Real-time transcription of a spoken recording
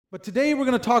But today we're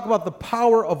going to talk about the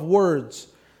power of words.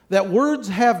 That words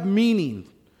have meaning.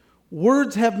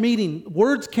 Words have meaning.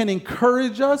 Words can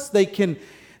encourage us. They can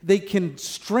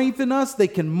strengthen us. They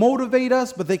can motivate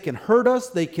us, but they can hurt us.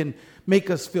 They can make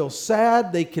us feel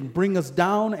sad. They can bring us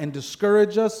down and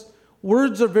discourage us.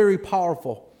 Words are very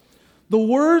powerful. The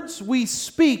words we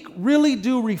speak really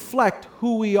do reflect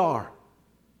who we are.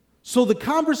 So the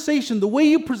conversation, the way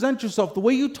you present yourself, the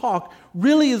way you talk,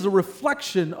 really is a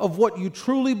reflection of what you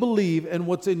truly believe and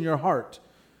what's in your heart.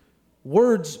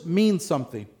 Words mean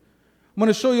something. I'm going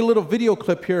to show you a little video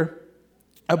clip here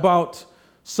about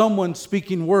someone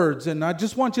speaking words, and I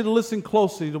just want you to listen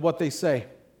closely to what they say.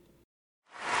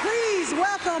 Please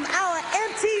welcome our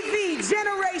MTV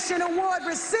Generation Award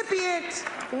recipient,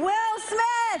 Will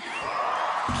Smith.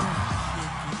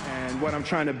 And what I'm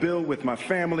trying to build with my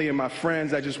family and my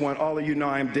friends, I just want all of you to know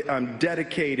I'm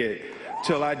dedicated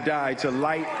till I die to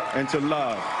light and to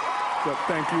love. So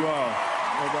thank you all.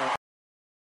 Bye-bye.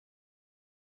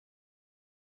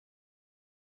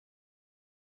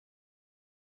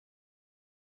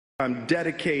 I'm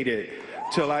dedicated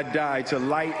till I die to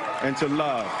light and to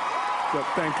love. So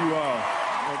thank you all.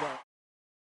 Bye-bye.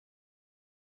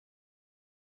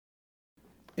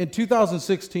 In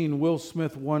 2016, Will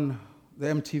Smith won the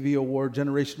MTV Award,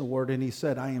 Generation Award, and he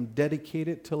said, "I am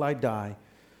dedicated till I die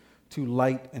to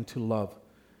light and to love."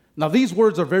 Now, these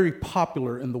words are very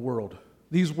popular in the world.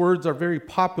 These words are very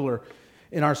popular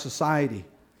in our society.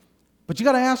 But you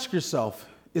got to ask yourself,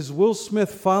 is Will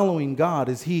Smith following God?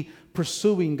 Is he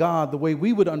pursuing God the way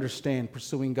we would understand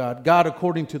pursuing God? God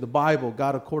according to the Bible,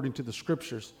 God according to the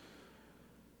Scriptures.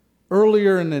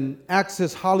 Earlier in an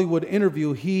Access Hollywood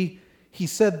interview, he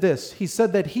said this. He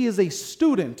said that he is a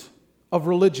student of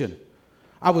religion.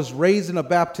 I was raised in a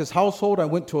Baptist household. I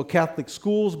went to a Catholic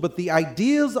schools, but the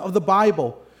ideas of the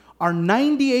Bible are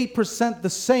 98% the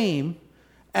same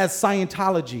as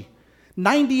Scientology,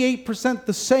 98%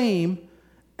 the same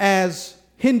as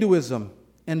Hinduism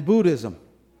and Buddhism.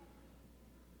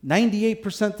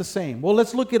 98% the same. Well,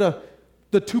 let's look at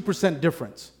the 2%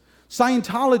 difference.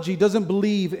 Scientology doesn't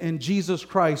believe in Jesus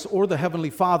Christ or the Heavenly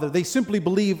Father. They simply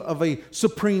believe of a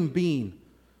supreme being.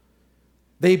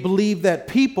 They believe that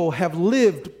people have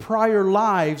lived prior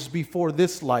lives before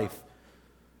this life,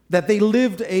 that they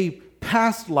lived a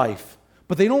past life,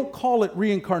 but they don't call it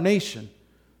reincarnation.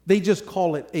 They just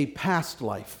call it a past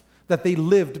life that they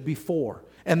lived before,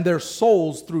 and their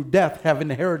souls through death have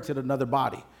inherited another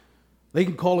body. They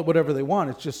can call it whatever they want.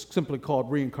 It's just simply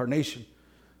called reincarnation.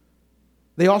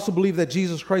 They also believe that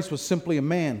Jesus Christ was simply a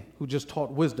man who just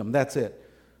taught wisdom. That's it.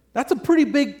 That's a pretty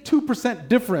big 2%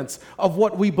 difference of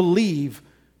what we believe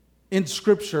in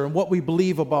Scripture and what we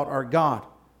believe about our God.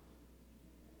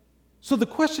 So the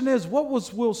question is, what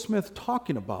was Will Smith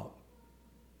talking about?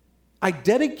 I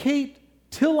dedicate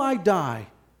till I die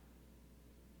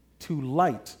to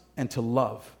light and to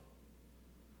love.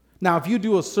 Now, if you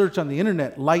do a search on the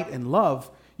internet, light and love,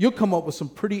 you'll come up with some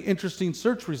pretty interesting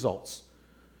search results.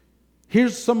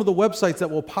 Here's some of the websites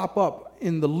that will pop up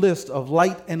in the list of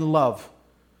light and love.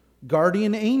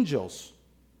 Guardian Angels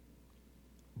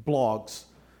blogs,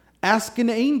 Ask an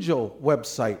Angel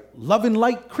website, Love and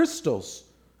Light Crystals,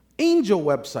 angel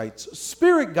websites,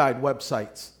 spirit guide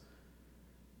websites.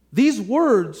 These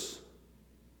words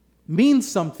mean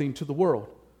something to the world.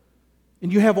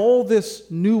 And you have all this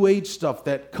new age stuff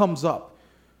that comes up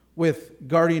with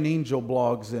Guardian Angel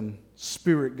blogs and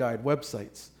spirit guide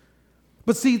websites.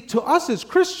 But see, to us as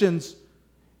Christians,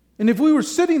 and if we were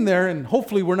sitting there, and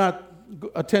hopefully we're not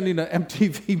attending an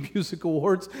MTV Music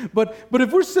Awards, but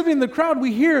if we're sitting in the crowd,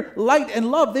 we hear light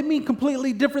and love. They mean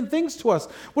completely different things to us.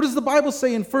 What does the Bible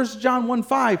say in 1 John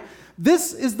 1:5?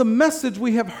 This is the message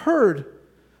we have heard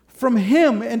from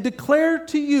him and declare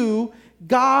to you,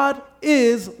 God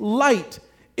is light.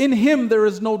 In him there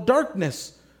is no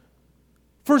darkness.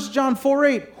 1 John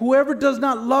 4:8, whoever does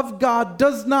not love God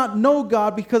does not know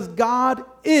God, because God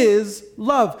is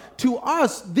love. To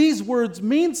us, these words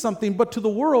mean something, but to the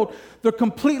world, they're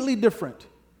completely different.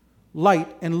 Light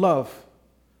and love.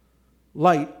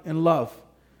 Light and love.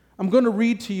 I'm going to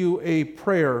read to you a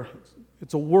prayer.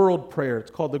 It's a world prayer.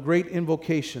 It's called the Great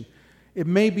Invocation. It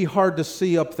may be hard to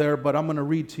see up there, but I'm going to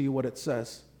read to you what it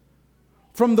says.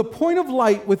 From the point of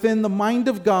light within the mind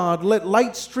of God, let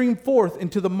light stream forth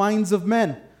into the minds of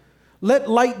men. Let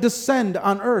light descend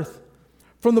on earth.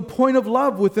 From the point of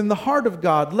love within the heart of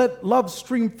God, let love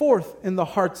stream forth in the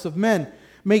hearts of men.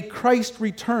 May Christ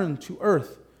return to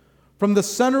earth. From the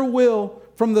center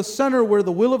where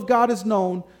the will of God is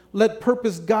known, let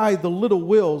purpose guide the little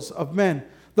wills of men.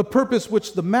 the purpose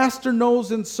which the Master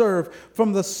knows and serve,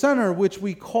 from the center which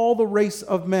we call the race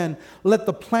of men. Let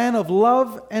the plan of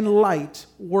love and light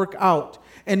work out,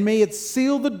 and may it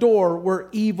seal the door where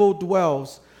evil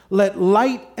dwells. Let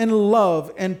light and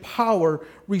love and power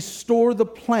restore the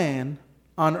plan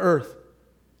on earth.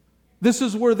 This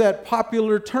is where that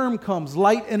popular term comes,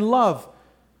 light and love.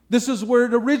 This is where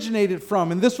it originated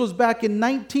from, and this was back in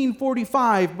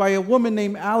 1945 by a woman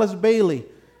named Alice Bailey.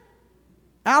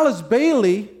 Alice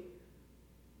Bailey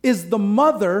is the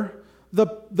mother,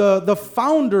 the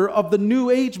founder of the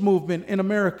New Age movement in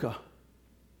America.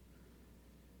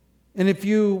 And if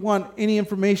you want any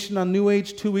information on New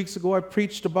Age, 2 weeks ago I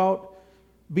preached about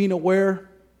being aware.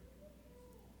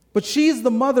 But she's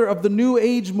the mother of the New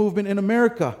Age movement in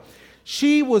America.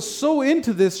 She was so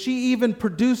into this, she even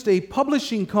produced a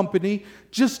publishing company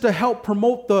just to help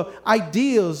promote the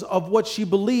ideas of what she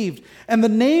believed. And the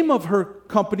name of her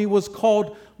company was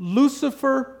called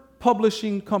Lucifer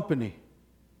Publishing Company.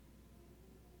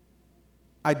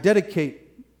 I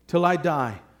dedicate till I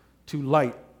die to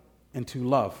light and to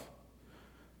love.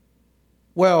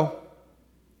 Well,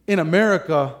 in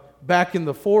America, back in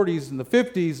the 40s and the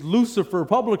 50s, Lucifer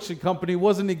Publishing Company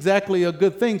wasn't exactly a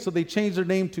good thing, so they changed their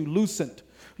name to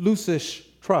Lucis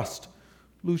Trust.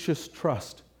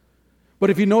 But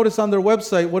if you notice on their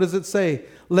website, what does it say?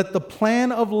 Let the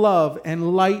plan of love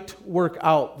and light work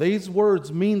out. These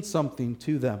words mean something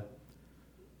to them.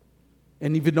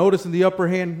 And if you notice in the upper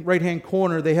right-hand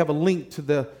corner, they have a link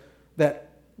to that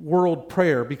world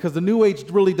prayer, because the New Age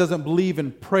really doesn't believe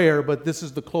in prayer, but this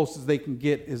is the closest they can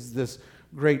get, is this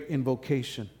great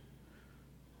invocation.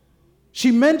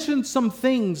 She mentioned some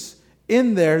things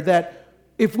in there that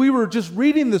if we were just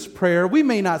reading this prayer, we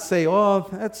may not say, oh,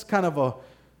 that's kind of a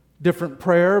different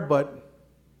prayer, but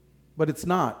it's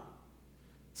not.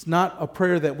 It's not a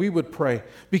prayer that we would pray.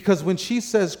 Because when she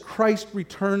says Christ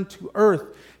returned to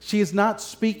earth, she is not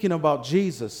speaking about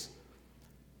Jesus.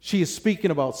 She is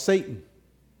speaking about Satan.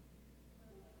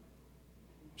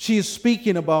 She is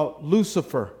speaking about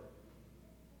Lucifer.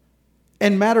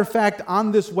 And matter of fact,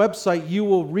 on this website, you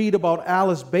will read about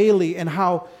Alice Bailey and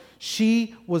how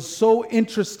she was so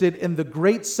interested in the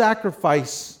great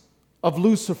sacrifice of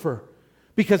Lucifer,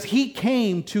 because he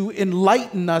came to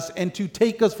enlighten us and to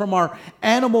take us from our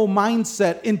animal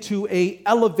mindset into an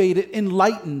elevated,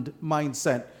 enlightened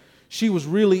mindset. She was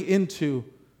really into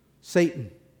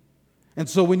Satan. And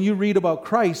so when you read about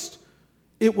Christ,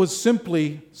 it was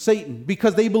simply Satan,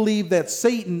 because they believe that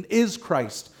Satan is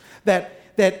Christ. That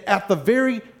at the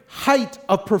very height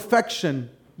of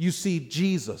perfection, you see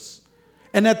Jesus.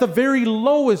 And at the very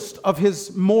lowest of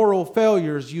his moral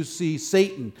failures, you see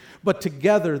Satan. But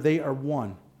together they are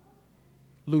one.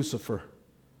 Lucifer.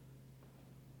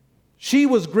 She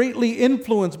was greatly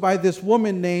influenced by this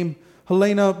woman named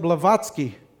Helena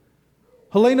Blavatsky.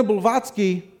 Helena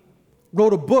Blavatsky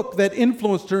wrote a book that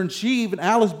influenced her, and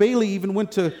Alice Bailey even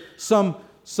went to some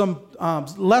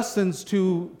lessons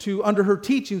to under her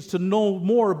teachings to know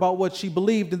more about what she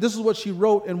believed. And this is what she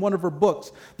wrote in one of her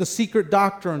books, The Secret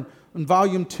Doctrine, in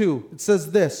Volume 2. It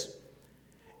says this: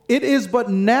 "It is but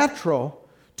natural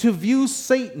to view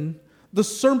Satan, the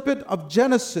serpent of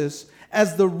Genesis,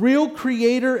 as the real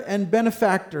creator and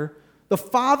benefactor, the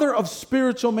father of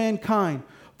spiritual mankind.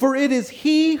 For it is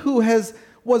he who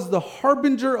was the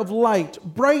harbinger of light,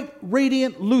 bright,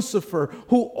 radiant Lucifer,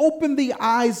 who opened the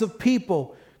eyes of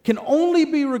people, can only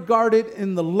be regarded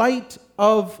in the light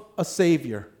of a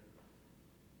Savior."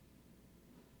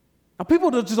 Now,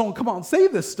 people just don't come out and say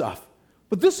this stuff,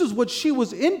 but this is what she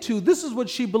was into. This is what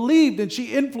she believed, and she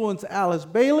influenced Alice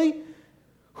Bailey,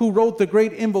 who wrote the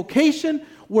great invocation,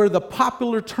 where the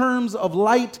popular terms of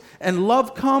light and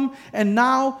love come. And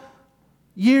now,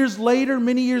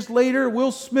 many years later,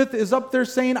 Will Smith is up there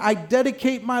saying, "I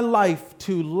dedicate my life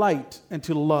to light and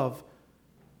to love."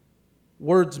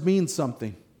 Words mean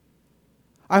something.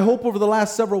 I hope over the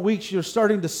last several weeks you're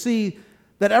starting to see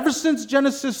that ever since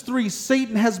Genesis 3,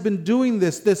 Satan has been doing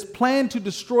this plan to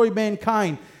destroy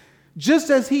mankind.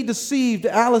 Just as he deceived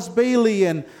Alice Bailey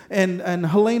and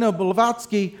Helena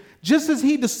Blavatsky, just as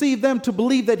he deceived them to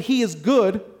believe that he is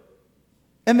good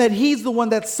and that he's the one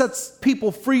that sets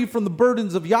people free from the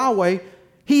burdens of Yahweh,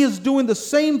 he is doing the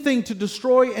same thing to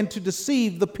destroy and to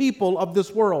deceive the people of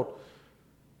this world.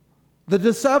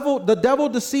 The devil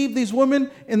deceived these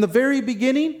women in the very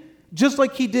beginning, just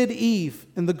like he did Eve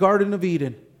in the Garden of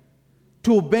Eden,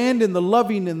 to abandon the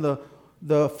loving and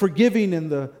the forgiving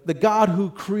and the God who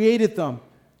created them.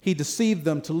 He deceived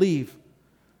them to leave.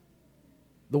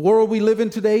 The world we live in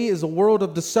today is a world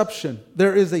of deception.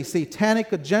 There is a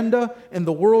satanic agenda in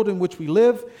the world in which we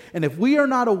live. And if we are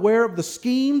not aware of the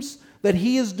schemes, that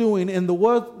he is doing and the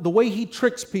way he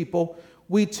tricks people,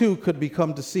 we too could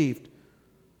become deceived.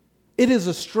 It is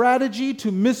a strategy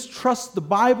to mistrust the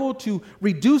Bible, to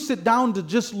reduce it down to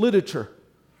just literature.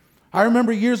 I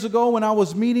remember years ago when I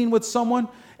was meeting with someone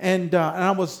and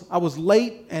I was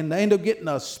late and I ended up getting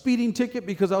a speeding ticket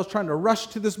because I was trying to rush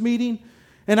to this meeting.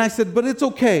 And I said, but it's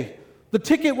okay. The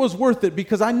ticket was worth it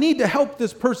because I need to help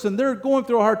this person. They're going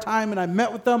through a hard time, and I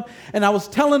met with them, and I was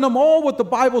telling them all what the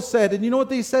Bible said. And you know what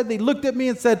they said? They looked at me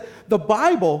and said, the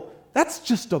Bible, that's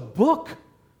just a book.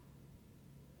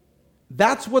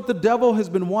 That's what the devil has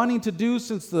been wanting to do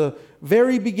since the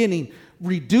very beginning.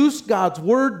 Reduce God's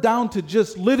word down to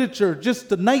just literature, just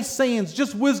the nice sayings,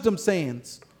 just wisdom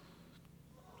sayings.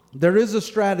 There is a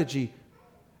strategy.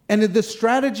 And this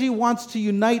strategy wants to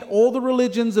unite all the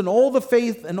religions and all the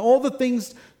faith and all the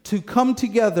things to come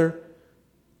together.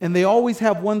 And they always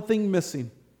have one thing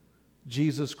missing: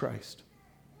 Jesus Christ.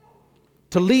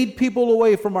 To lead people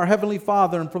away from our Heavenly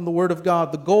Father and from the Word of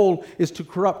God. The goal is to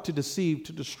corrupt, to deceive,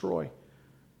 to destroy.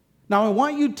 Now I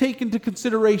want you to take into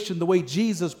consideration the way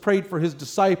Jesus prayed for his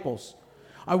disciples.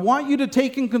 I want you to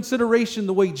take in consideration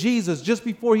the way Jesus, just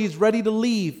before he's ready to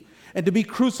leave and to be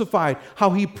crucified,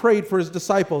 how he prayed for his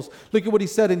disciples. Look at what he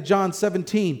said in John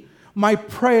 17. My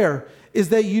prayer is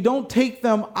that you don't take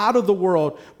them out of the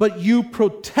world, but you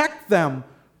protect them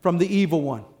from the evil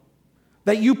one.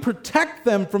 That you protect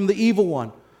them from the evil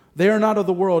one. They are not of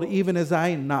the world, even as I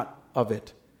am not of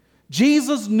it.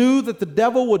 Jesus knew that the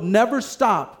devil would never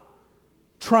stop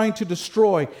trying to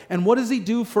destroy. And what does he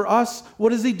do for us? What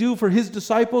does he do for his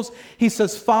disciples? He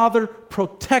says, Father,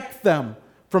 protect them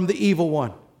from the evil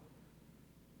one.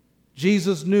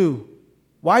 Jesus knew.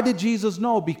 Why did Jesus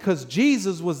know? Because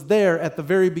Jesus was there at the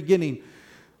very beginning.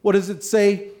 What does it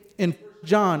say in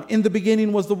John? In the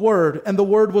beginning was the Word, and the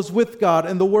Word was with God,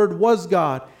 and the Word was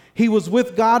God. He was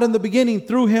with God in the beginning.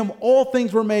 Through him all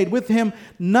things were made. With him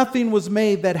nothing was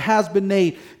made that has been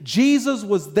made. Jesus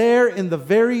was there in the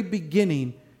very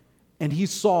beginning, and he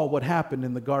saw what happened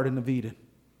in the Garden of Eden.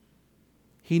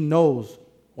 He knows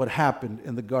what happened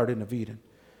in the Garden of Eden.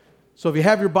 So if you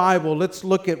have your Bible, let's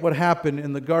look at what happened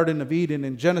in the Garden of Eden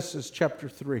in Genesis chapter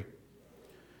 3.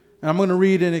 And I'm going to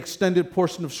read an extended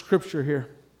portion of Scripture here.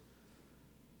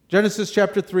 Genesis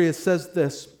chapter 3, it says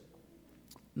this.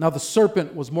 Now the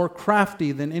serpent was more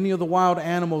crafty than any of the wild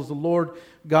animals the Lord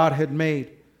God had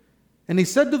made. And he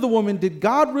said to the woman, did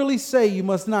God really say you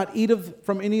must not eat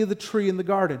from any of the tree in the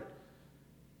garden?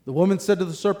 The woman said to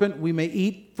the serpent, we may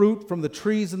eat fruit from the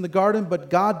trees in the garden, but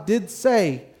God did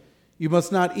say, you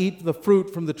must not eat the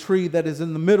fruit from the tree that is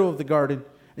in the middle of the garden,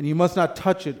 and you must not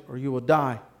touch it, or you will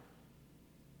die.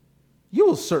 You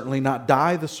will certainly not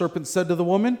die, the serpent said to the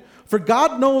woman, for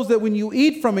God knows that when you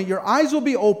eat from it, your eyes will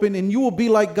be open, and you will be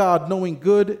like God, knowing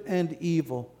good and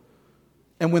evil.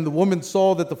 And when the woman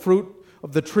saw that the fruit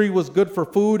of the tree was good for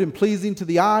food and pleasing to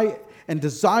the eye and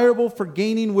desirable for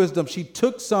gaining wisdom, she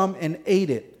took some and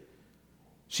ate it.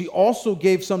 She also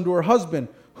gave some to her husband,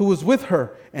 who was with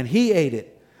her, and he ate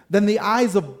it. Then the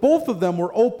eyes of both of them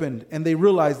were opened, and they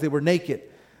realized they were naked.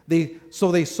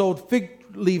 So they sewed fig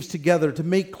leaves together to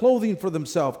make clothing for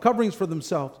themselves, coverings for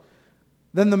themselves.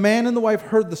 Then the man and the wife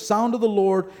heard the sound of the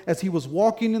Lord as he was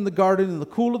walking in the garden in the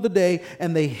cool of the day,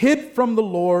 and they hid from the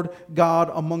Lord God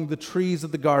among the trees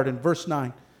of the garden. Verse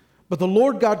 9. But the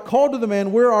Lord God called to the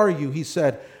man, where are you? He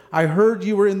said, I heard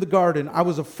you were in the garden. I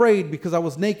was afraid because I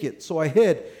was naked, so I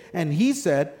hid. And he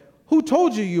said, who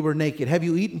told you you were naked? Have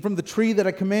you eaten from the tree that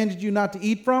I commanded you not to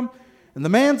eat from? And the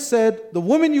man said, the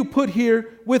woman you put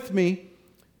here with me,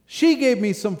 she gave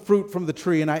me some fruit from the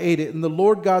tree, and I ate it. And the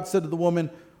Lord God said to the woman,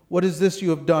 what is this you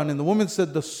have done? And the woman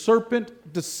said, the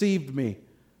serpent deceived me,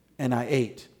 and I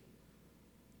ate.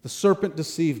 The serpent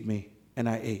deceived me, and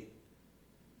I ate.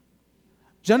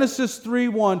 Genesis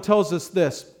 3:1 tells us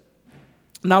this.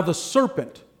 Now the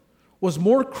serpent was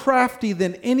more crafty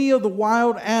than any of the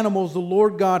wild animals the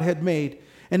Lord God had made.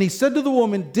 And he said to the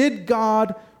woman, did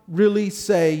God really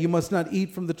say you must not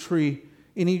eat from the tree,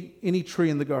 any tree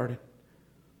in the garden?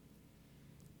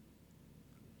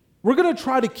 We're going to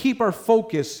try to keep our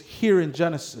focus here in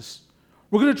Genesis.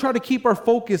 We're going to try to keep our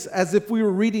focus as if we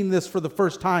were reading this for the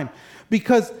first time.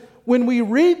 Because when we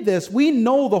read this, we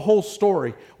know the whole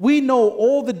story. We know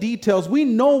all the details. We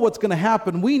know what's going to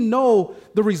happen. We know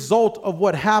the result of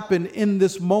what happened in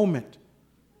this moment.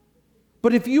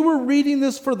 But if you were reading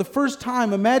this for the first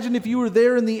time, imagine if you were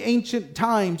there in the ancient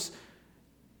times,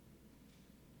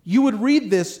 you would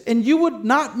read this and you would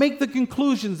not make the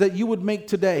conclusions that you would make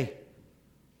today.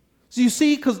 So you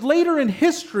see, because later in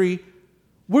history,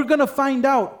 we're going to find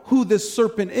out who this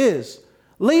serpent is.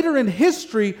 Later in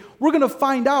history, we're going to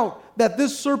find out that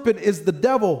this serpent is the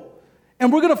devil.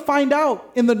 And we're going to find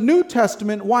out in the New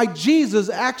Testament why Jesus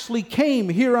actually came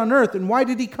here on earth. And why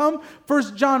did he come?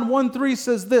 1 John 1:3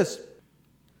 says this: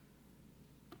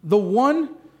 the one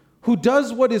who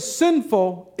does what is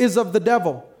sinful is of the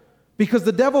devil, because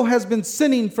the devil has been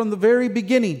sinning from the very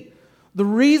beginning. The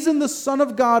reason the Son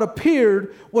of God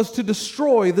appeared was to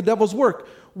destroy the devil's work.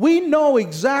 We know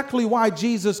exactly why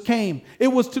Jesus came. It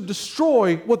was to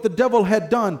destroy what the devil had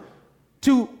done,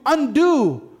 to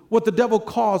undo what the devil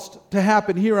caused to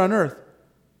happen here on earth.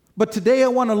 But today I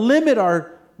want to limit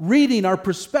our reading, our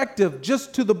perspective,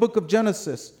 just to the book of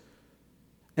Genesis.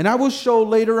 And I will show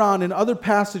later on in other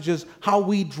passages how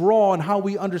we draw and how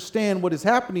we understand what is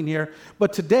happening here.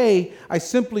 But today, I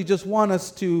simply just want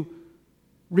us to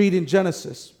read in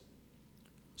Genesis.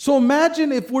 So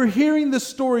imagine if we're hearing this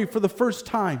story for the first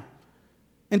time.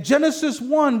 In Genesis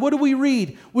 1, what do we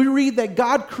read? We read that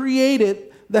God created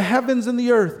the heavens and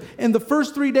the earth. In the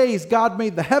first 3 days, God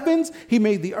made the heavens, he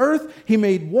made the earth, he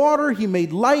made water, he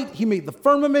made light, he made the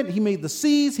firmament, he made the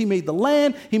seas, he made the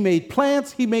land, he made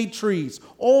plants, he made trees,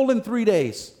 all in 3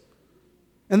 days.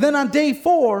 And then on day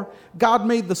 4, God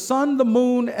made the sun, the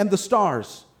moon, and the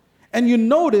stars. And you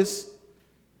notice,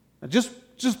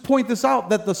 just point this out,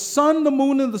 that the sun, the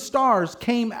moon, and the stars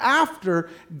came after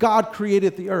God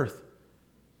created the earth.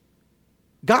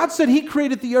 God said he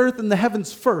created the earth and the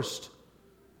heavens first.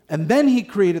 And then he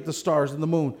created the stars and the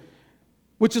moon,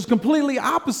 which is completely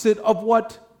opposite of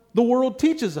what the world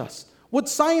teaches us, what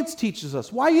science teaches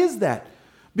us. Why is that?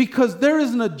 Because there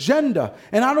is an agenda,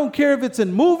 and I don't care if it's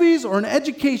in movies or in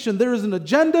education, there is an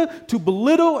agenda to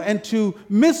belittle and to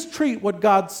mistreat what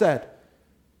God said,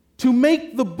 to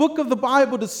make the book of the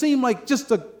Bible to seem like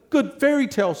just a good fairy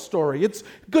tale story. It's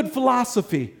good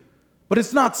philosophy, but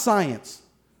it's not science.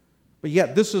 But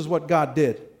yet this is what God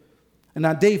did. And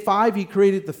on day 5, he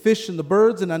created the fish and the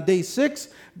birds. And on day 6,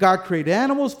 God created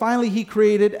animals. Finally, he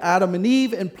created Adam and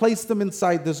Eve and placed them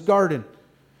inside this garden.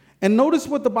 And notice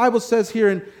what the Bible says here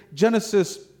in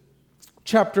Genesis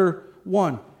chapter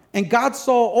 1. And God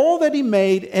saw all that he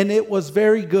made, and it was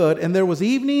very good. And there was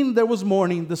evening, there was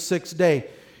morning, the 6th day.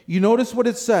 You notice what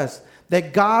it says,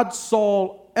 that God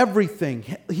saw everything.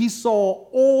 He saw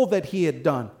all that he had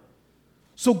done.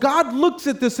 So God looks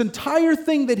at this entire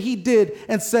thing that he did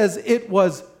and says it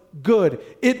was good.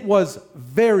 It was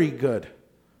very good.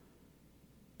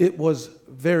 It was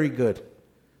very good.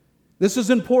 This is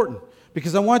important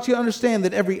because I want you to understand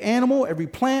that every animal, every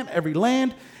plant, every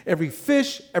land, every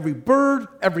fish, every bird,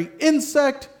 every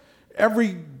insect,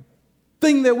 every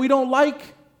thing that we don't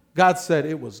like, God said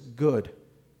it was good.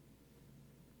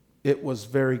 It was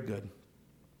very good.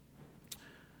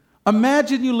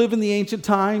 Imagine you live in the ancient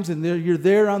times and you're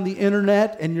there on the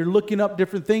internet and you're looking up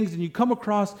different things and you come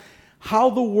across how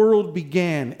the world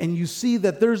began and you see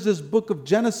that there's this book of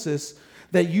Genesis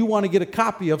that you want to get a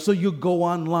copy of. So you go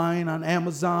online on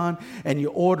Amazon and you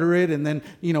order it, and then,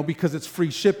 because it's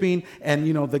free shipping, and,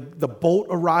 the boat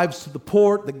arrives to the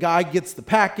port, the guy gets the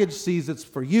package, sees it's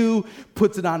for you,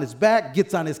 puts it on his back,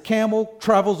 gets on his camel,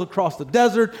 travels across the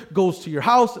desert, goes to your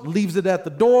house, leaves it at the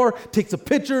door, takes a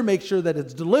picture, makes sure that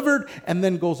it's delivered, and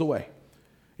then goes away.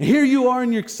 And here you are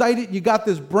and you're excited. You got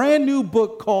this brand new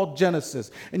book called Genesis.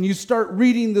 And you start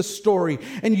reading this story.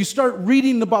 And you start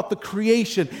reading about the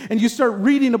creation. And you start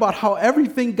reading about how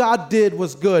everything God did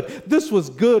was good. This was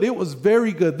good. It was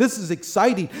very good. This is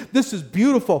exciting. This is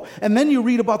beautiful. And then you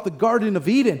read about the Garden of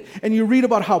Eden. And you read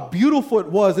about how beautiful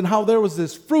it was and how there was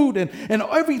this fruit and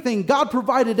everything. God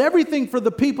provided everything for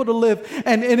the people to live.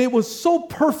 And it was so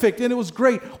perfect and it was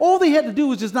great. All they had to do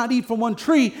was just not eat from one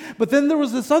tree. But then there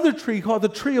was this other tree called the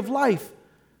tree of life.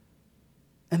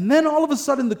 And then all of a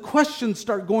sudden the questions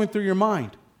start going through your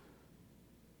mind.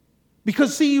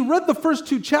 Because see, you read the first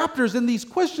 2 chapters and these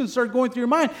questions start going through your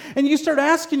mind and you start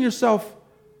asking yourself,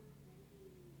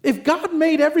 if God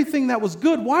made everything that was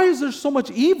good, why is there so much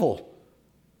evil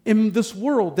in this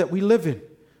world that we live in?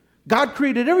 God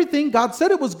created everything. God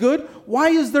said it was good. Why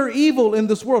is there evil in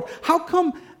this world? How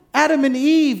come Adam and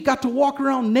Eve got to walk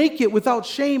around naked without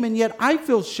shame, and yet I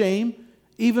feel shame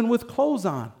even with clothes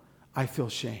on? I feel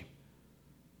shame.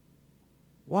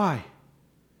 Why?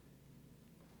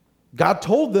 God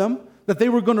told them that they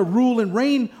were going to rule and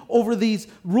reign over these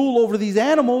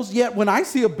animals, yet when I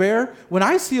see a bear, when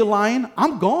I see a lion,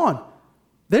 I'm gone.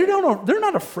 They're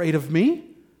not afraid of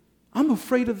me. I'm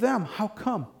afraid of them. How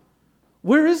come?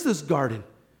 Where is this garden?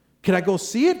 Can I go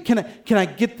see it? Can I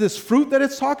get this fruit that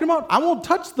it's talking about? I won't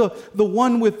touch the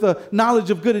one with the knowledge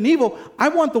of good and evil. I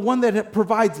want the one that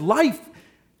provides life.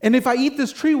 And if I eat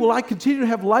this tree, will I continue to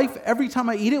have life every time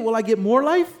I eat it? Will I get more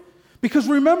life? Because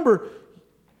remember,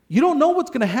 you don't know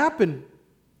what's going to happen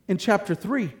in chapter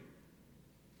 3.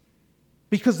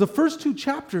 Because the first 2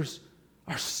 chapters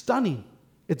are stunning.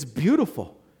 It's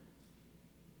beautiful.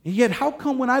 And yet, how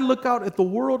come when I look out at the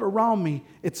world around me,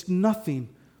 it's nothing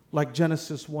like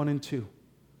Genesis 1 and 2?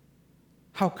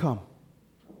 How come?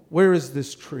 Where is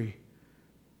this tree?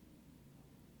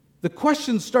 The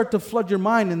questions start to flood your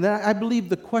mind, and I believe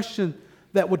the question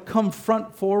that would come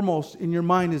front foremost in your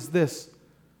mind is this: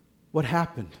 what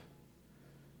happened?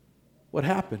 What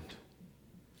happened?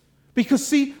 Because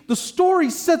see, the story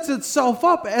sets itself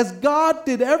up as God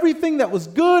did everything that was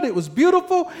good. It was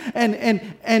beautiful.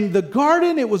 And the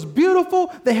garden, it was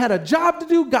beautiful. They had a job to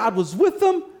do. God was with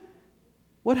them.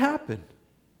 What happened?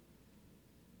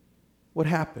 What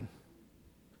happened?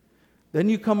 Then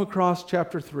you come across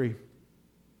chapter 3.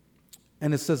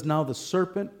 And it says, now the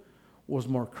serpent was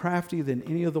more crafty than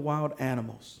any of the wild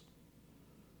animals.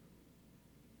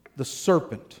 The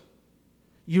serpent.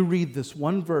 You read this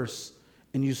one verse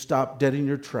and you stop dead in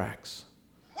your tracks.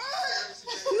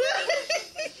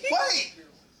 Wait!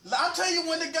 I'll tell you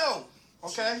when to go,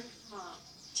 okay?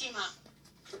 Team up.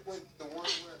 Wait, the one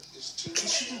where it's two.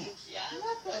 Yeah.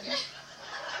 Okay.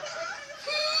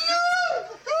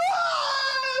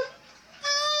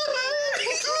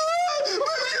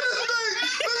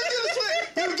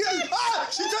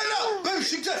 She take it out! Baby,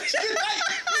 she get tight! Get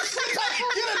tight!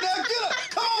 Get her now! Get her!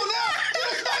 Come on now! Get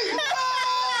a snake!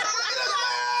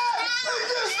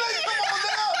 Get a snake! Come on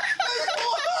now!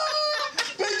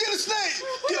 Baby, get a snake!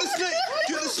 Get a snake!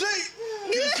 Get a snake!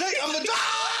 Get a snake! I'm gonna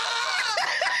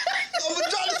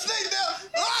drop the snake now!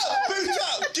 Baby,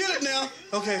 drop! Get it now!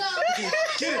 Okay.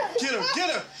 Get it! Get her! Get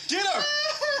her! Get her!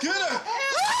 Get her!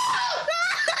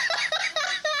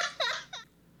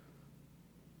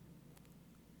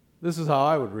 This is how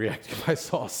I would react if I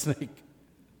saw a snake.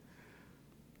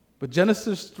 But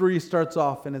Genesis 3 starts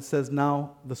off and it says,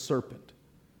 now the serpent.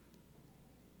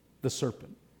 The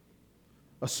serpent.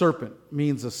 A serpent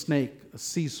means a snake, a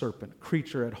sea serpent, a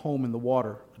creature at home in the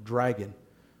water, a dragon.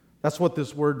 That's what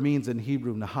this word means in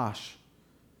Hebrew, nahash.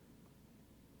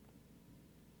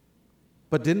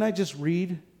 But didn't I just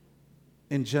read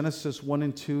in Genesis 1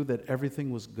 and 2 that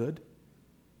everything was good?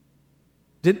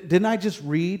 Didn't I just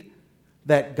read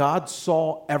that God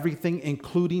saw everything,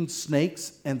 including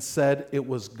snakes, and said it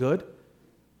was good?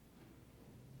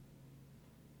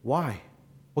 Why?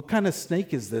 What kind of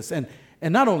snake is this? And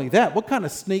not only that, what kind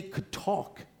of snake could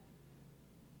talk?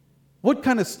 What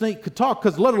kind of snake could talk?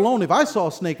 Because let alone if I saw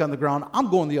a snake on the ground,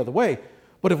 I'm going the other way.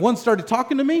 But if one started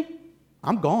talking to me,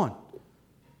 I'm gone.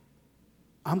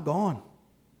 I'm gone.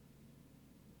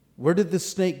 Where did this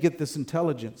snake get this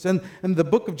intelligence? And the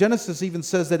book of Genesis even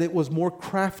says that it was more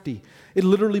crafty. It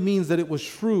literally means that it was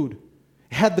shrewd.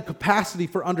 It had the capacity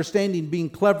for understanding, being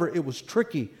clever. It was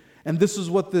tricky. And this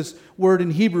is what this word in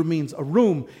Hebrew means,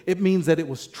 arum. It means that it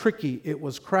was tricky. It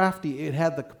was crafty. It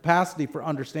had the capacity for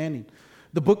understanding.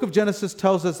 The book of Genesis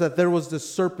tells us that there was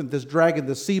this serpent, this dragon,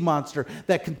 this sea monster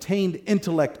that contained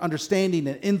intellect, understanding,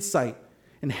 and insight,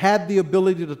 and had the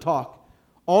ability to talk.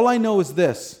 All I know is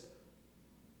this.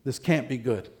 This can't be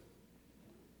good.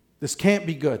 This can't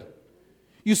be good.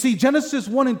 You see, Genesis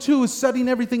 1 and 2 is setting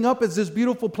everything up as this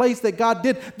beautiful place that God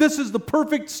did. This is the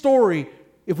perfect story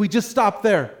if we just stop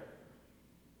there.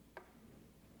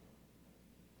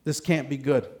 This can't be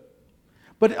good.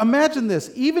 But imagine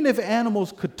this. Even if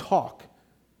animals could talk,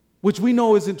 which we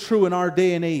know isn't true in our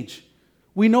day and age,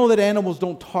 we know that animals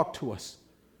don't talk to us.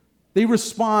 They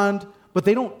respond, but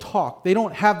they don't talk. They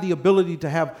don't have the ability to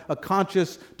have a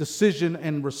conscious decision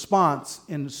and response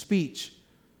in speech.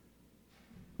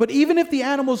 But even if the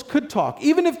animals could talk,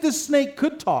 even if this snake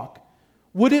could talk,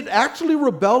 would it actually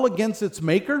rebel against its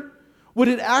maker? Would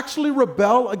it actually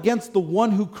rebel against the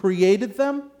one who created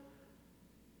them?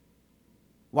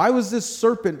 Why was this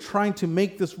serpent trying to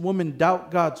make this woman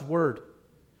doubt God's word?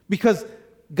 Because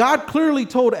God clearly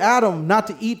told Adam not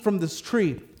to eat from this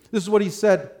tree. This is what he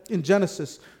said in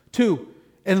Genesis 2.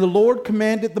 And the Lord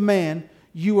commanded the man,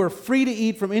 you are free to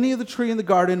eat from any of the tree in the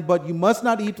garden, but you must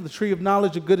not eat from the tree of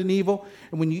knowledge of good and evil.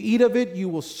 And when you eat of it, you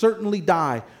will certainly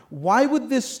die. Why would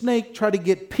this snake try to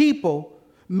get people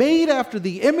made after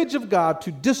the image of God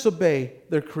to disobey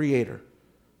their creator?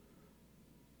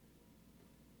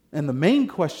 And the main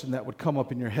question that would come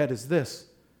up in your head is this.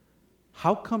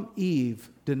 How come Eve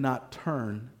did not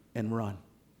turn and run?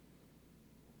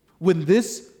 When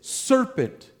this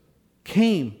serpent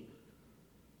came,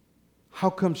 how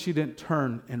come she didn't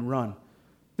turn and run?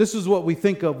 This is what we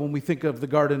think of when we think of the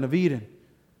Garden of Eden.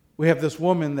 We have this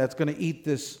woman that's going to eat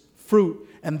this fruit,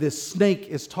 and this snake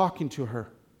is talking to her.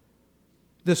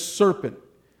 This serpent.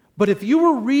 But if you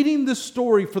were reading this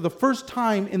story for the first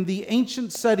time in the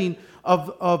ancient setting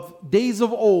of days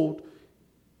of old,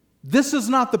 this is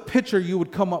not the picture you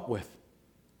would come up with.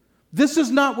 This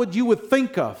is not what you would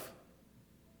think of.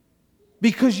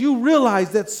 Because you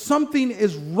realize that something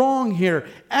is wrong here.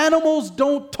 Animals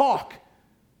don't talk.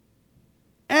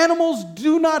 Animals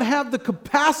do not have the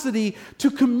capacity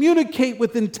to communicate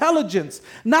with intelligence.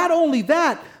 Not only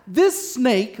that, this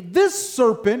snake, this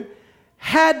serpent,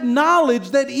 had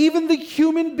knowledge that even the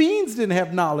human beings didn't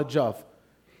have knowledge of.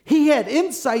 He had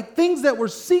insight, things that were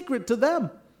secret to them.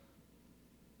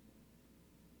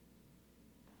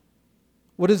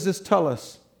 What does this tell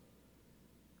us?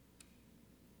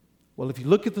 Well, if you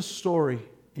look at the story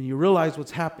and you realize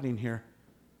what's happening here,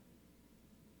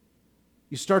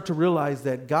 you start to realize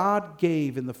that God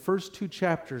gave, in the first 2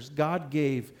 chapters, God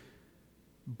gave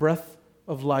breath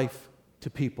of life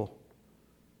to people.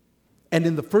 And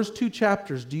in the first 2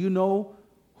 chapters, do you know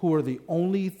who are the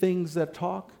only things that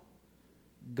talk?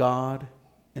 God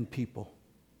and people.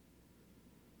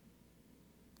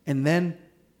 And then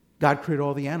God created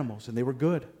all the animals, and they were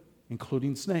good,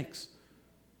 including snakes.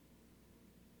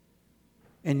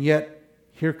 And yet,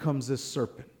 here comes this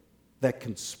serpent that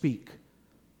can speak.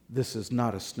 This is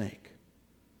not a snake.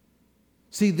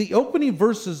 See, the opening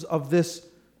verses of this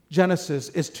Genesis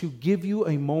is to give you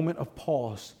a moment of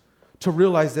pause, to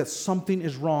realize that something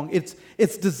is wrong.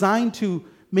 It's designed to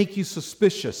make you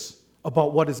suspicious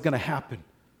about what is going to happen.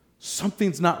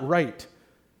 Something's not right.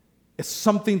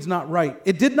 Something's not right.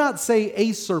 It did not say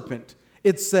a serpent.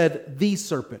 It said the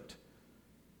serpent.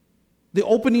 The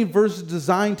opening verse is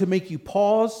designed to make you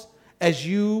pause as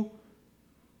you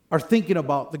are thinking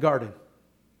about the garden.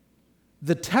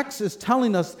 The text is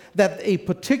telling us that a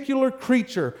particular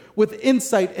creature with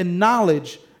insight and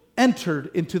knowledge entered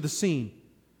into the scene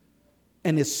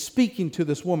and is speaking to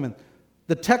this woman.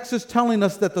 The text is telling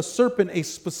us that the serpent, a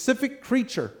specific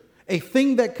creature, a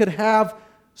thing that could have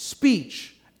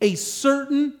speech, a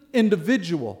certain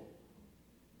individual,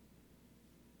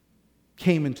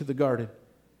 came into the garden.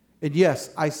 And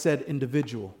yes, I said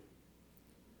individual.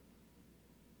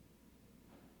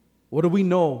 What do we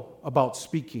know about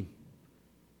speaking?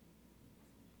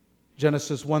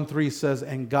 Genesis 1:3 says,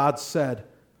 and God said,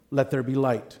 let there be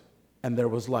light. And there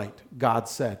was light. God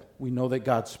said. We know that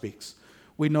God speaks.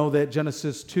 We know that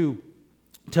Genesis 2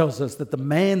 tells us that the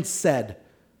man said,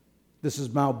 this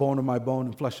is my bone of my bone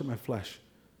and flesh of my flesh.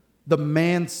 The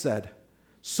man said.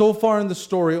 So far in the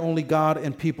story, only God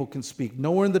and people can speak.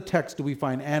 Nowhere in the text do we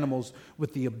find animals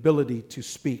with the ability to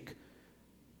speak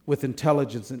with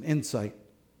intelligence and insight.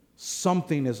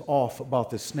 Something is off about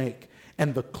this snake.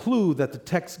 And the clue that the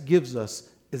text gives us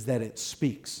is that it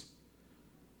speaks.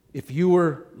 If you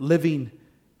were living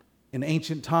in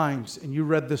ancient times and you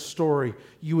read this story,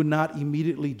 you would not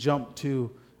immediately jump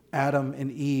to Adam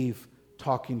and Eve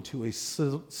talking to a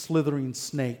slithering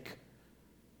snake.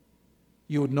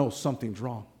 You would know something's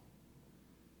wrong.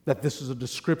 That this is a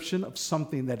description of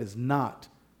something that is not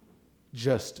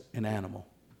just an animal.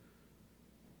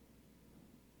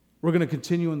 We're going to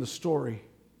continue in the story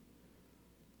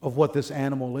of what this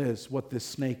animal is, what this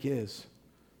snake is.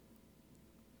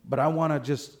 But I want to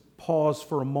just pause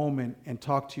for a moment and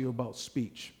talk to you about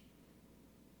speech.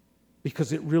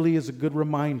 Because it really is a good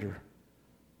reminder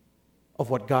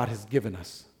of what God has given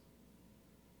us.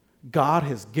 God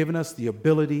has given us the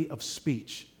ability of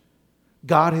speech.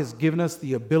 God has given us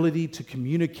the ability to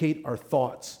communicate our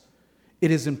thoughts.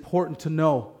 It is important to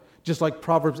know, just like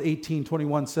Proverbs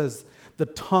 18:21 says, the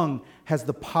tongue has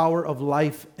the power of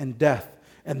life and death,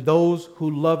 and those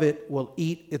who love it will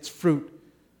eat its fruit.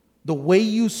 The way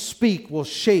you speak will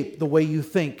shape the way you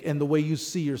think and the way you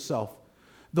see yourself.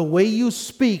 The way you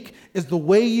speak is the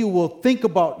way you will think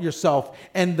about yourself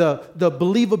and the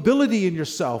believability in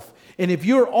yourself. And if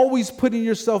you're always putting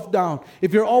yourself down,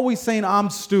 if you're always saying, I'm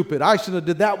stupid, I should have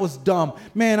did, that was dumb,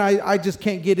 man, I just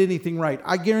can't get anything right,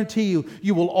 I guarantee you,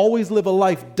 you will always live a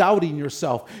life doubting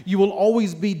yourself. You will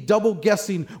always be double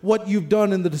guessing what you've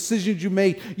done and the decisions you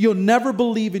made. You'll never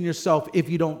believe in yourself if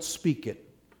you don't speak it.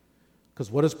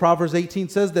 Because what does Proverbs 18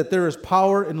 says? That there is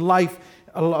power in life,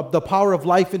 the power of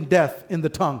life and death in the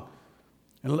tongue.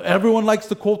 And everyone likes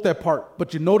to quote that part,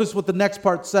 but you notice what the next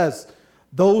part says.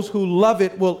 Those who love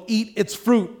it will eat its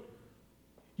fruit.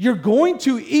 You're going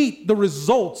to eat the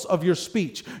results of your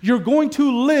speech. You're going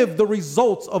to live the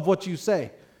results of what you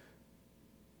say.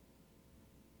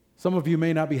 Some of you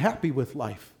may not be happy with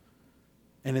life,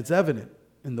 and it's evident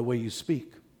in the way you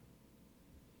speak.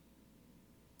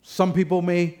 Some people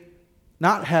may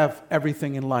not have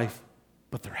everything in life,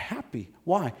 but they're happy.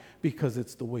 Why? Because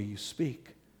it's the way you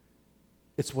speak.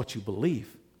 It's what you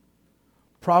believe.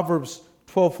 Proverbs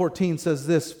 12:14 says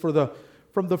this,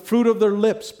 from the fruit of their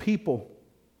lips, people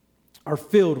are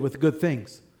filled with good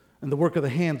things. and the work of the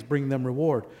hands bring them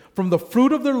reward. From the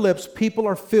fruit of their lips, people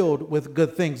are filled with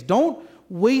good things. Don't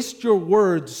waste your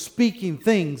words speaking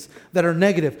things that are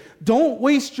negative. Don't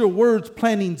waste your words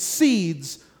planting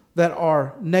seeds that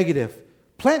are negative.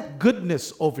 Plant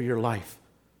goodness over your life,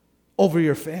 over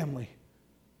your family.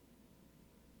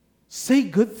 Say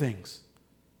good things.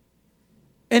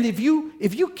 And if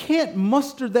you can't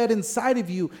muster that inside of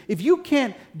you, if you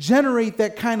can't generate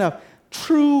that kind of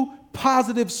true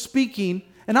positive speaking,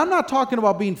 and I'm not talking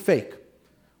about being fake,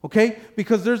 okay?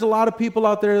 Because there's a lot of people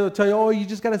out there that tell you, oh, you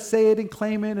just got to say it and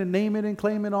claim it and name it and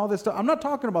claim it and all this stuff. I'm not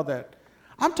talking about that.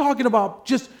 I'm talking about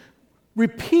just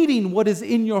repeating what is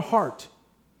in your heart,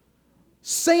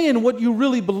 saying what you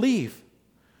really believe.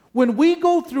 When we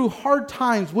go through hard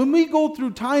times, when we go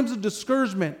through times of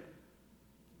discouragement,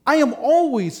 I am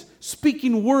always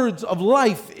speaking words of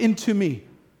life into me.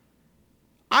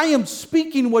 I am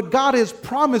speaking what God has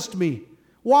promised me.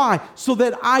 Why? So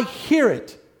that I hear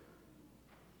it.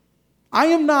 I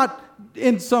am not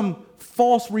in some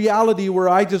false reality where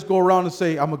I just go around and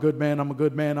say, I'm a good man, I'm a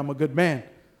good man, I'm a good man.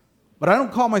 But I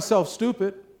don't call myself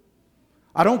stupid.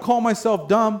 I don't call myself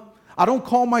dumb. I don't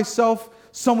call myself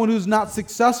someone who's not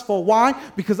successful. Why?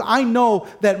 Because I know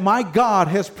that my God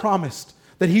has promised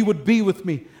that He would be with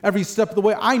me every step of the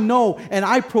way. I know and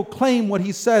I proclaim what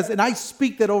He says, and I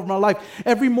speak that over my life.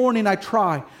 Every morning I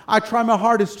try my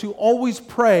hardest to always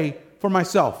pray for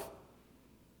myself.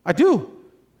 I do.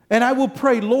 And I will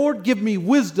pray, Lord, give me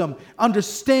wisdom,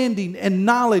 understanding, and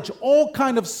knowledge, all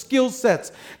kind of skill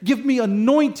sets. Give me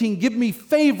anointing, give me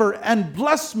favor, and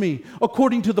bless me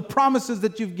according to the promises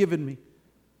that you've given me.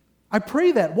 I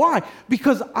pray that. Why?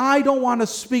 Because I don't want to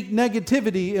speak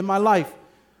negativity in my life.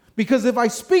 Because if I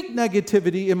speak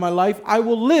negativity in my life, I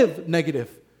will live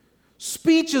negative.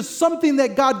 Speech is something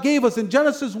that God gave us in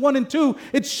Genesis 1 and 2.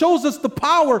 It shows us the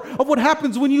power of what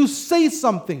happens when you say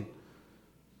something.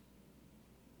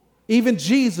 Even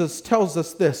Jesus tells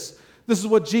us this. This is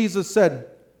what Jesus said.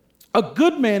 A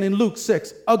good man in Luke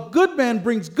 6, a good man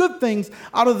brings good things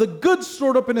out of the good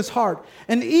stored up in his heart.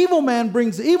 An evil man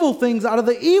brings evil things out of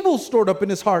the evil stored up in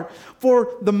his heart.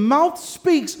 For the mouth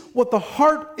speaks what the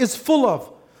heart is full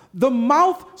of. The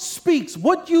mouth speaks.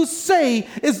 What you say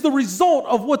is the result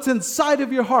of what's inside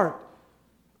of your heart.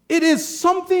 It is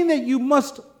something that you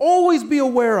must always be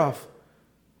aware of.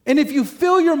 And if you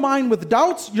fill your mind with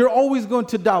doubts, you're always going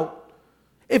to doubt.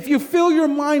 If you fill your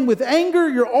mind with anger,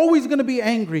 you're always going to be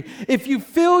angry. If you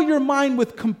fill your mind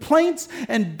with complaints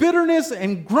and bitterness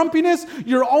and grumpiness,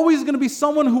 you're always going to be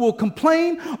someone who will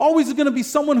complain, always going to be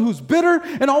someone who's bitter,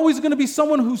 and always going to be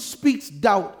someone who speaks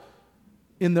doubt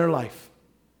in their life.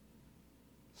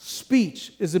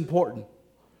 Speech is important.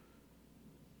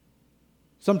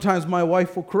 Sometimes my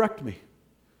wife will correct me.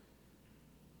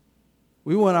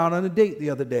 We went out on a date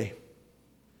the other day.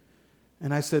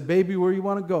 And I said, baby, where you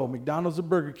want to go? McDonald's or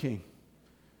Burger King?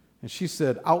 And she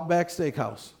said, Outback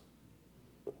Steakhouse.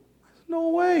 I said, no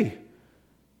way.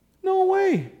 No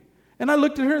way. And I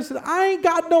looked at her and said, I ain't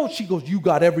got no. She goes, you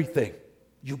got everything.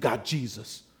 You got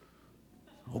Jesus.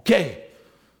 Okay.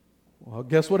 Well,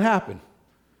 guess what happened?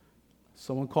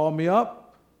 Someone called me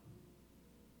up,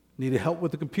 needed help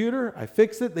with the computer. I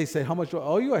fixed it. They said, how much do I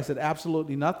owe you? I said,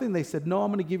 absolutely nothing. They said, no,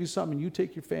 I'm going to give you something. You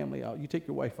take your family out. You take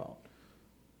your wife out.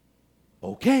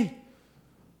 Okay.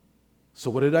 So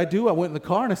what did I do? I went in the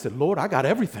car and I said, Lord, I got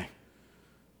everything.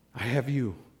 I have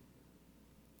you.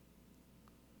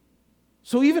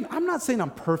 So even, I'm not saying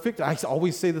I'm perfect. I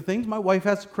always say the things. My wife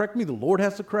has to correct me. The Lord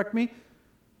has to correct me.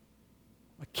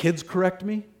 My kids correct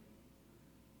me.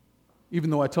 Even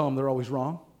though I tell them they're always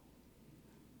wrong.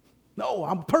 No,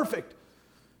 I'm perfect.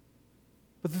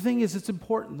 But the thing is, it's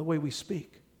important the way we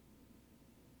speak.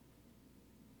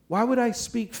 Why would I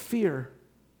speak fear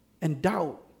and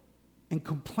doubt and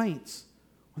complaints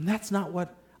when that's not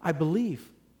what I believe?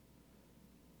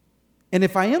 And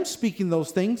if I am speaking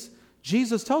those things,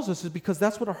 Jesus tells us it's because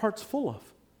that's what our heart's full of.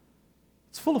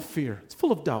 It's full of fear. It's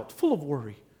full of doubt, full of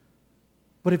worry.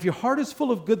 But if your heart is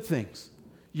full of good things,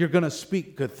 you're going to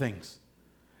speak good things.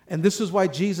 And this is why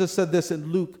Jesus said this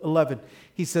in Luke 11.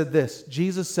 He said this.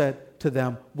 Jesus said to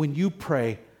them, when you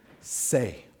pray,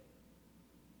 say.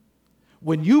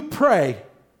 When you pray,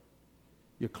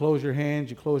 you close your hands,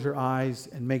 you close your eyes,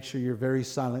 and make sure you're very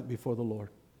silent before the Lord.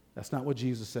 That's not what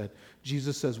Jesus said.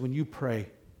 Jesus says, when you pray,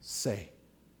 say.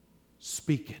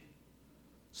 Speak it.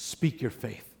 Speak your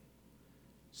faith.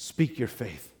 Speak your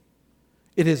faith.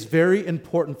 It is very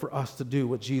important for us to do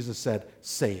what Jesus said.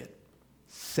 Say it.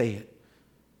 Say it.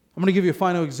 I'm going to give you a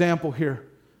final example here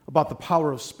about the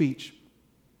power of speech.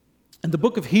 In the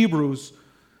book of Hebrews,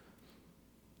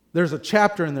 there's a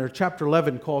chapter in there, chapter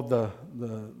 11, called the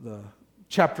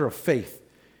chapter of faith.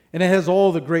 And it has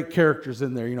all the great characters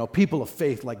in there, people of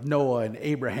faith like Noah and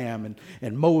Abraham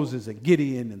and Moses and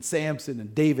Gideon and Samson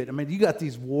and David. I mean, you got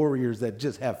these warriors that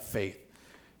just have faith.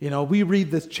 We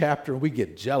read this chapter and we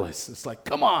get jealous. It's like,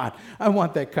 come on, I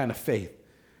want that kind of faith.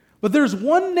 But there's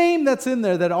one name that's in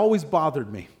there that always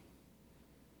bothered me.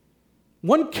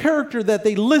 One character that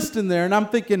they list in there, and I'm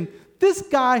thinking, this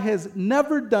guy has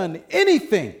never done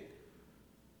anything.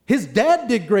 His dad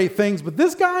did great things, but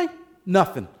this guy,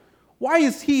 nothing. Why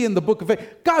is he in the book of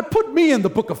faith? God, put me in the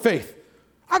book of faith.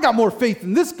 I got more faith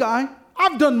than this guy.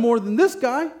 I've done more than this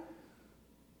guy.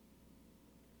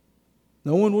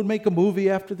 No one would make a movie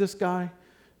after this guy.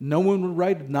 No one would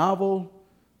write a novel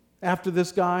after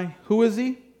this guy. Who is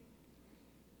he?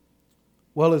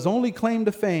 Well, his only claim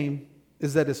to fame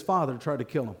is that his father tried to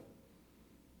kill him.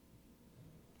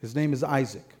 His name is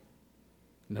Isaac.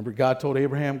 Remember, God told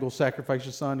Abraham, go sacrifice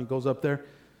your son. He goes up there.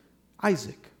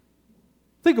 Isaac.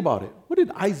 Think about it. What did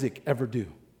Isaac ever do?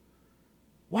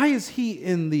 Why is he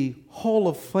in the hall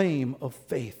of fame of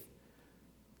faith?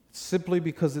 Simply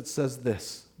because it says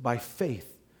this: by faith,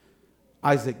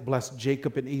 Isaac blessed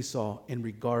Jacob and Esau in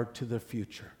regard to their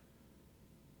future.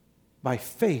 By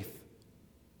faith,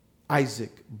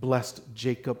 Isaac blessed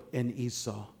Jacob and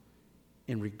Esau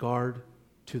in regard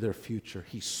to their future.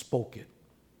 He spoke it.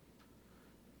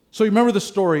 So you remember the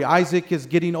story. Isaac is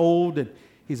getting old and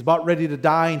he's about ready to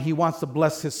die, and he wants to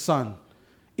bless his son,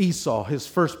 Esau, his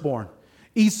firstborn.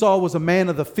 Esau was a man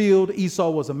of the field. Esau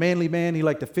was a manly man. He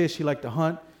liked to fish. He liked to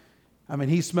hunt. I mean,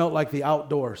 he smelled like the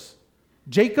outdoors.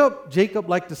 Jacob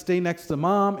liked to stay next to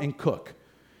mom and cook.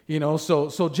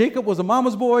 So Jacob was a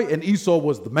mama's boy and Esau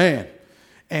was the man.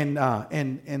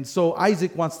 And so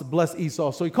Isaac wants to bless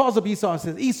Esau. So he calls up Esau and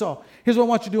says, Esau, here's what I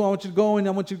want you to do. I want you to go and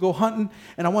I want you to go hunting,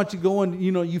 and I want you to go and,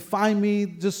 you find me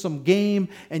just some game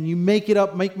and you make it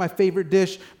up, make my favorite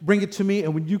dish, bring it to me.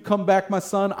 And when you come back, my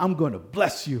son, I'm going to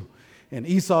bless you. And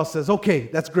Esau says, okay,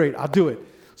 that's great. I'll do it.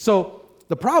 So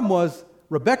the problem was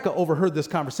Rebekah overheard this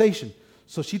conversation.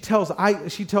 So she tells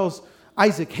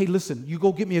Isaac, hey, listen, you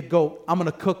go get me a goat. I'm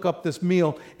going to cook up this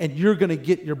meal and you're going to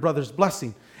get your brother's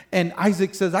blessing. And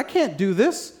Isaac says, I can't do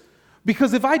this,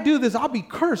 because if I do this, I'll be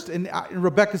cursed. And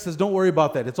Rebekah says, don't worry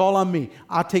about that. It's all on me.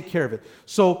 I'll take care of it.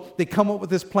 So they come up with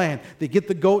this plan. They get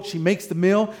the goat. She makes the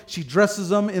meal. She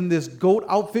dresses him in this goat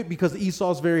outfit because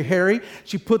Esau's very hairy.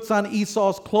 She puts on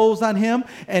Esau's clothes on him.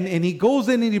 And he goes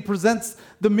in and he presents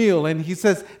the meal. And he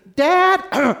says, Dad,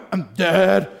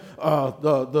 Dad,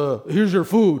 here's your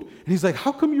food. And he's like,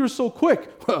 how come you're so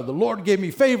quick? Well, the Lord gave me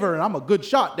favor and I'm a good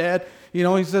shot, Dad.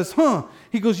 He says,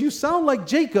 He goes, you sound like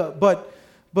Jacob, but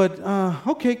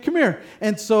okay, come here.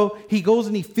 And so he goes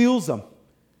and he feels him.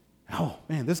 Oh,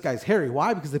 man, this guy's hairy.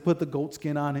 Why? Because they put the goat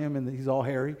skin on him and he's all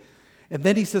hairy. And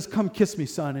then he says, come kiss me,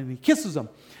 son. And he kisses him.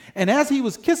 And as he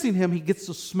was kissing him, he gets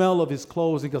the smell of his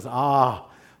clothes. He goes,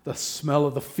 the smell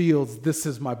of the fields. This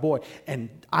is my boy. And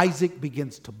Isaac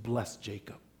begins to bless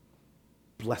Jacob.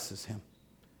 Blesses him.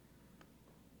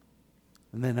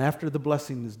 And then after the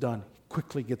blessing is done, he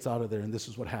quickly gets out of there, and this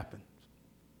is what happened.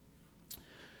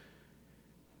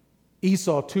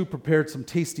 Esau, too, prepared some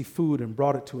tasty food and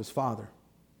brought it to his father.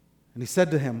 And he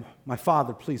said to him, my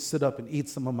father, please sit up and eat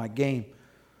some of my game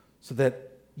so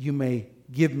that you may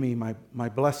give me my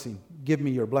blessing. Give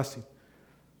me your blessing.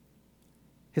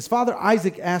 His father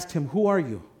Isaac asked him, who are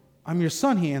you? I'm your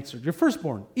son, he answered, your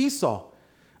firstborn, Esau.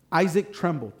 Isaac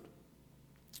trembled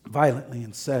violently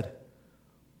and said,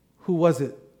 who was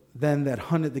it then that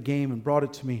hunted the game and brought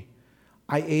it to me?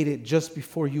 I ate it just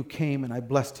before you came, and I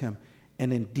blessed him,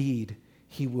 and indeed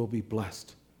he will be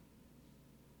blessed.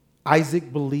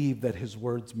 Isaac believed that his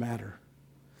words matter.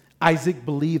 Isaac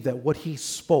believed that what he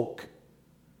spoke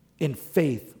in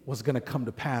faith was going to come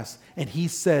to pass. And he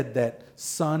said that,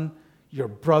 son, your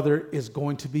brother is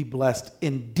going to be blessed.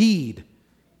 Indeed,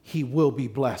 he will be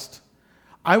blessed.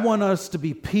 I want us to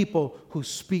be people who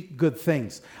speak good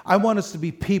things. I want us to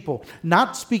be people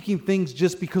not speaking things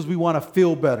just because we want to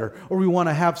feel better or we want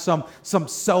to have some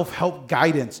self-help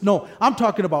guidance. No, I'm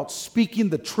talking about speaking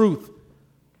the truth.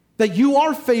 That you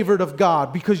are favored of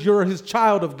God because you're his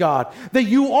child of God. That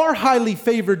you are highly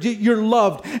favored, you're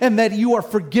loved, and that you are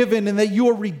forgiven, and that you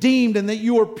are redeemed, and that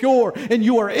you are pure, and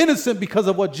you are innocent because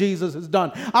of what Jesus has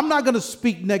done. I'm not going to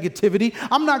speak negativity.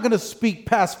 I'm not going to speak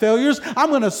past failures.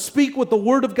 I'm going to speak what the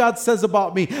Word of God says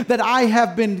about me. That I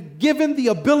have been given the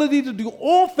ability to do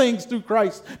all things through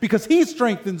Christ because he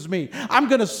strengthens me. I'm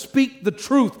going to speak the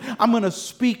truth. I'm going to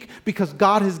speak because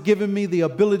God has given me the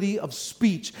ability of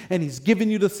speech, and he's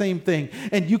given you the same thing.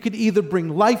 And you can either bring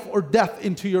life or death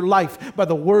into your life by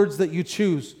the words that you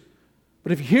choose.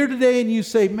 But if you're here today and you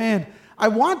say, man, I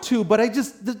want to, but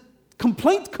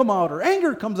complaint come out, or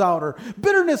anger comes out, or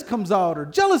bitterness comes out, or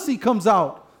jealousy comes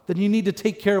out, then you need to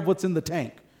take care of what's in the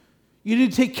tank. You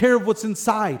need to take care of what's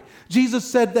inside. Jesus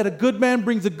said that a good man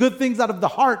brings the good things out of the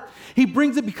heart. He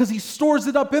brings it because he stores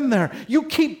it up in there. You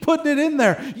keep putting it in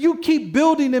there. You keep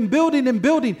building and building and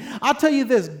building. I'll tell you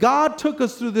this, God took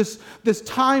us through this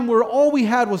time where all we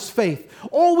had was faith.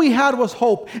 All we had was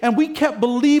hope. And we kept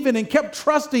believing and kept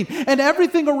trusting, and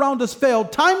everything around us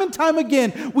failed. Time and time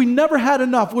again, we never had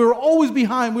enough. We were always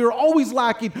behind. We were always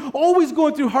lacking, always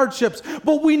going through hardships.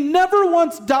 But we never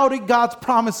once doubted God's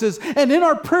promises. And in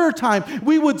our prayer time,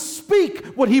 we would speak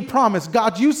what he promised.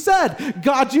 God, you said.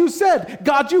 God, you said.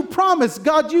 God, you promised.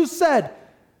 God, you said.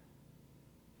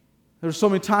 There's so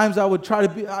many times I would try to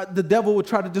be, the devil would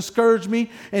try to discourage me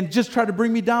and just try to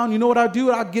bring me down. You know what I'd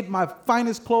do? I'd get my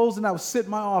finest clothes and I would sit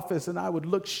in my office and I would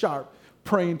look sharp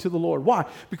praying to the Lord. Why?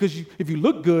 Because if you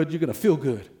look good, you're going to feel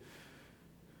good.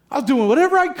 I was doing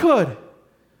whatever I could,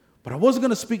 but I wasn't going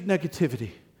to speak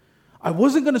negativity. I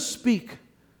wasn't going to speak,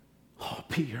 oh,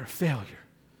 Pete, you're a failure.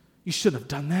 You shouldn't have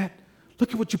done that.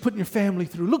 Look at what you're putting your family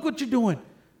through. Look what you're doing.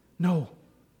 No.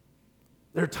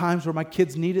 There are times where my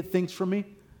kids needed things from me,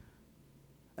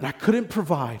 and I couldn't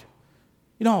provide.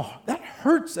 You know, that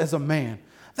hurts as a man.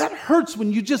 That hurts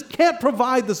when you just can't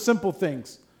provide the simple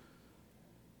things.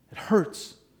 It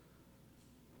hurts.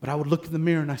 But I would look in the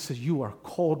mirror and I said, you are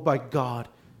called by God,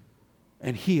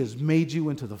 and he has made you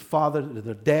into the father,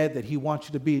 the dad that he wants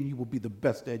you to be, and you will be the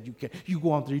best dad you can. You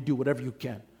go out there, you do whatever you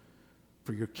can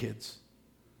for your kids.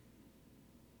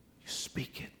 You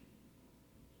speak it.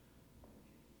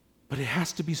 But it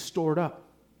has to be stored up.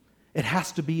 It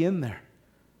has to be in there.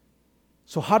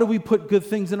 So how do we put good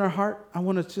things in our heart? I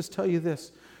want to just tell you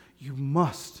this. You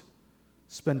must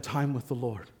spend time with the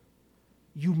Lord.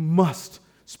 You must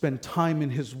spend time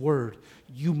in his word.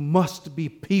 You must be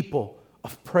people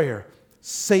of prayer,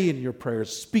 saying your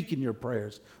prayers, speaking your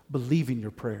prayers, believing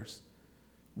your prayers,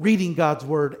 reading God's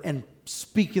word and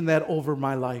speaking that over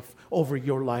my life, over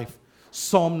your life.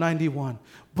 Psalm 91,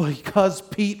 because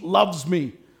Pete loves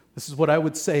me. This is what I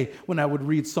would say when I would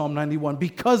read Psalm 91.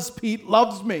 Because Pete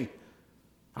loves me,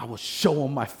 I will show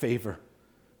him my favor.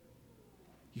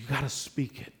 You got to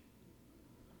speak it.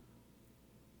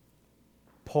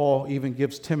 Paul even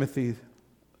gives Timothy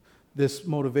this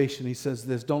motivation. He says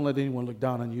this, don't let anyone look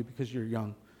down on you because you're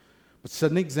young, but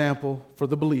set an example for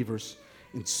the believers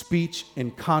in speech, in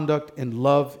conduct, in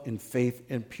love, in faith,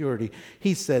 in purity.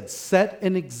 He said, set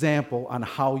an example on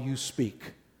how you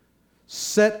speak.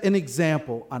 Set an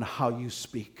example on how you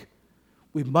speak.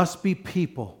 We must be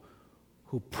people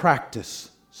who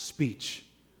practice speech.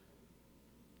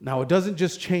 Now, it doesn't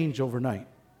just change overnight,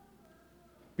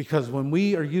 because when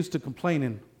we are used to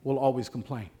complaining, we'll always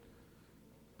complain.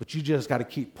 But you just got to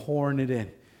keep pouring it in.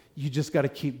 You just got to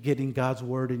keep getting God's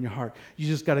word in your heart. You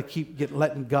just got to keep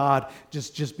letting God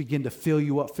just begin to fill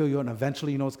you up, and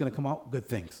eventually, you know what's going to come out? Good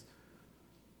things.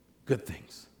 Good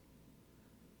things.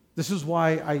 This is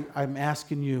why I'm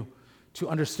asking you to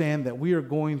understand that we are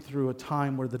going through a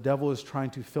time where the devil is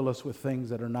trying to fill us with things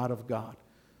that are not of God.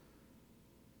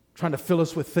 Trying to fill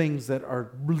us with things that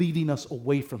are leading us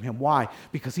away from him. Why?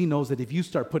 Because he knows that if you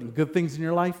start putting good things in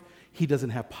your life, he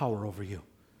doesn't have power over you.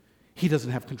 He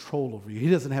doesn't have control over you. He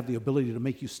doesn't have the ability to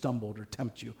make you stumble or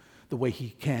tempt you the way he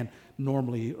can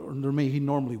normally, or the way he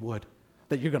normally would.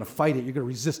 That you're going to fight it, you're going to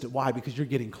resist it. Why? Because you're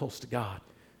getting close to God.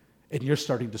 And you're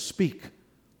starting to speak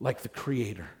like the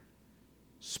Creator.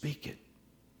 Speak it.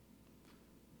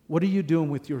 What are you doing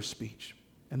with your speech?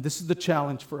 And this is the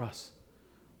challenge for us.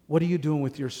 What are you doing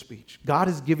with your speech? God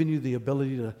has given you the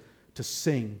ability to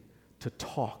sing, to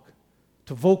talk,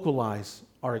 to vocalize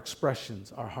our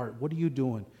expressions, our heart. What are you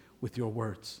doing with your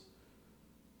words?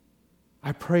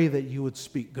 I pray that you would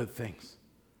speak good things.